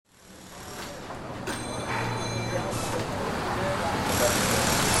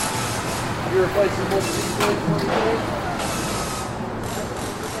I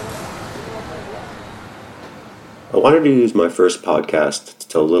wanted to use my first podcast to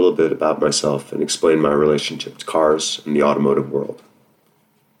tell a little bit about myself and explain my relationship to cars and the automotive world.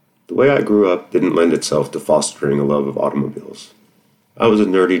 The way I grew up didn't lend itself to fostering a love of automobiles. I was a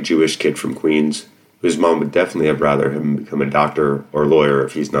nerdy Jewish kid from Queens, whose mom would definitely have rather him become a doctor or lawyer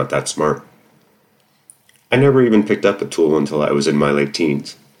if he's not that smart. I never even picked up a tool until I was in my late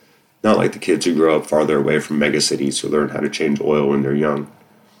teens, not like the kids who grow up farther away from megacities who learn how to change oil when they're young.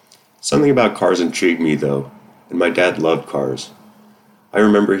 Something about cars intrigued me, though, and my dad loved cars. I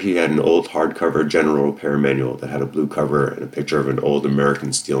remember he had an old hardcover general repair manual that had a blue cover and a picture of an old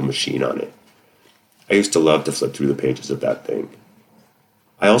American steel machine on it. I used to love to flip through the pages of that thing.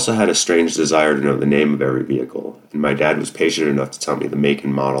 I also had a strange desire to know the name of every vehicle, and my dad was patient enough to tell me the make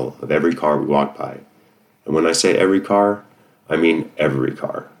and model of every car we walked by. And when I say every car, I mean every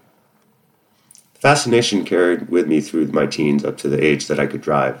car. The fascination carried with me through my teens up to the age that I could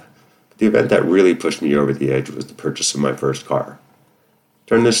drive. But the event that really pushed me over the edge was the purchase of my first car.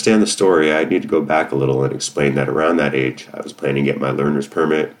 To understand the story, I'd need to go back a little and explain that around that age, I was planning to get my learner's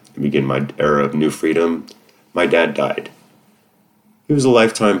permit and begin my era of new freedom. My dad died. He was a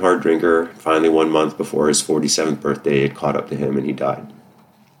lifetime hard drinker, and finally 1 month before his 47th birthday, it caught up to him and he died.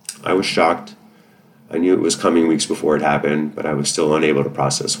 I was shocked. I knew it was coming weeks before it happened, but I was still unable to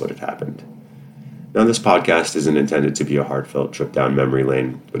process what had happened. Now, this podcast isn't intended to be a heartfelt trip down memory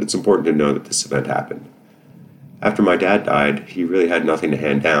lane, but it's important to know that this event happened. After my dad died, he really had nothing to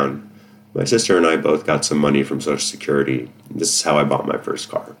hand down. My sister and I both got some money from Social Security, and this is how I bought my first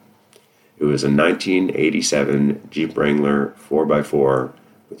car. It was a 1987 Jeep Wrangler 4x4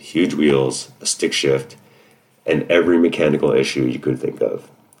 with huge wheels, a stick shift, and every mechanical issue you could think of.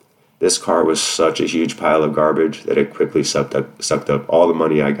 This car was such a huge pile of garbage that it quickly sucked up all the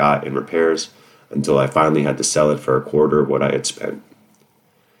money I got in repairs until I finally had to sell it for a quarter of what I had spent.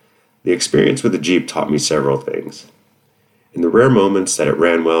 The experience with the Jeep taught me several things. In the rare moments that it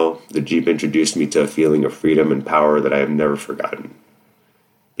ran well, the Jeep introduced me to a feeling of freedom and power that I have never forgotten.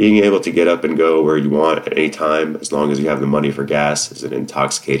 Being able to get up and go where you want at any time, as long as you have the money for gas, is an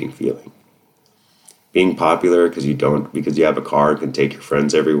intoxicating feeling. Being popular because you have a car and can take your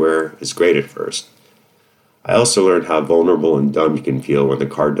friends everywhere is great at first. I also learned how vulnerable and dumb you can feel when the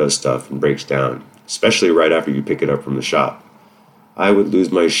car does stuff and breaks down, especially right after you pick it up from the shop. I would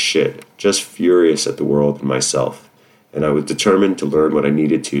lose my shit, just furious at the world and myself, and I was determined to learn what I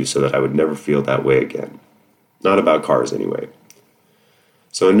needed to so that I would never feel that way again. Not about cars, anyway.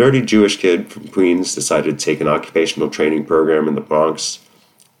 So a nerdy Jewish kid from Queens decided to take an occupational training program in the Bronx,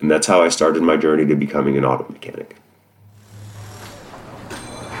 and that's how I started my journey to becoming an auto mechanic.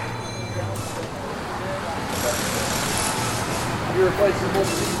 You're replacing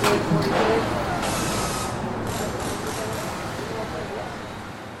multiple